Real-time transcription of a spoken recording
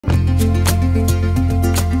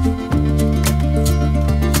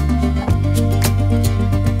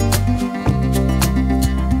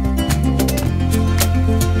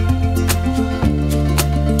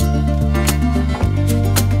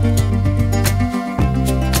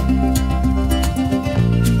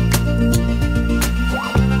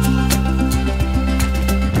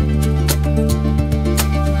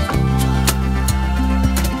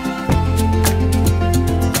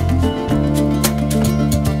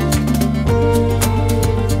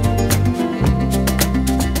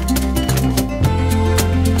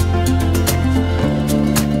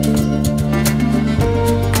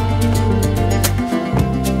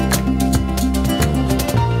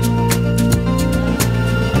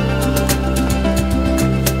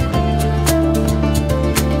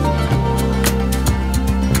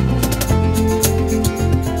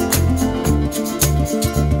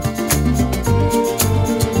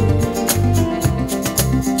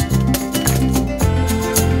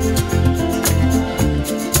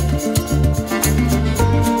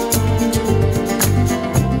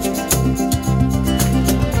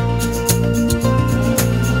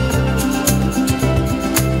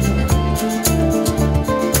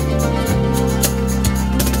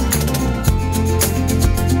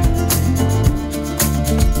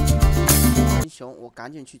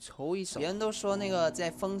便去抽一手。别人都说那个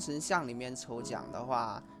在封神像里面抽奖的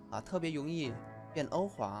话特别容易变欧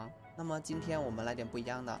皇。那么今天我们来点不一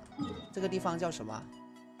样的，这个地方叫什么？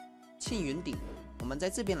庆云顶。我们在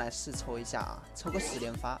这边来试抽一下抽个10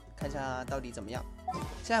连发，看一下到底怎么样。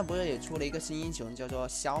现在不是也出了一个新英雄叫做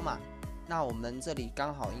萧嘛？那我们这里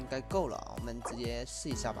刚好应该够了，我们直接试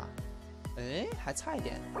一下吧。哎，还差一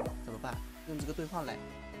点，怎么办？用这个兑换嘞，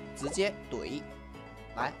直接怼，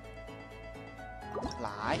来，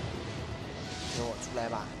给我出来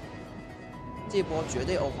吧！这波绝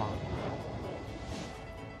对欧皇，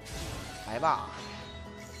来吧！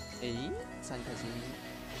哎，3颗星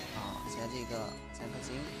现在这个3颗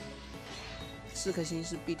星，4颗星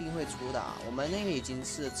是必定会出的我们那个已经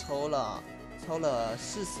是抽了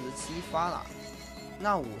47发了，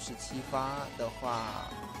那57发的话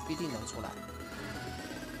必定能出来。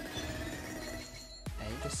哎，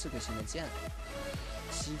这4颗星的剑，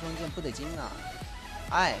西风剑不得劲啊！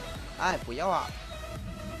哎，不要啊！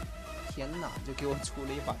天哪，就给我出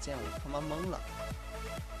了一把剑，我他妈懵了。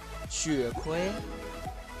血亏，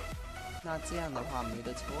那这样的话没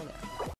得抽了呀。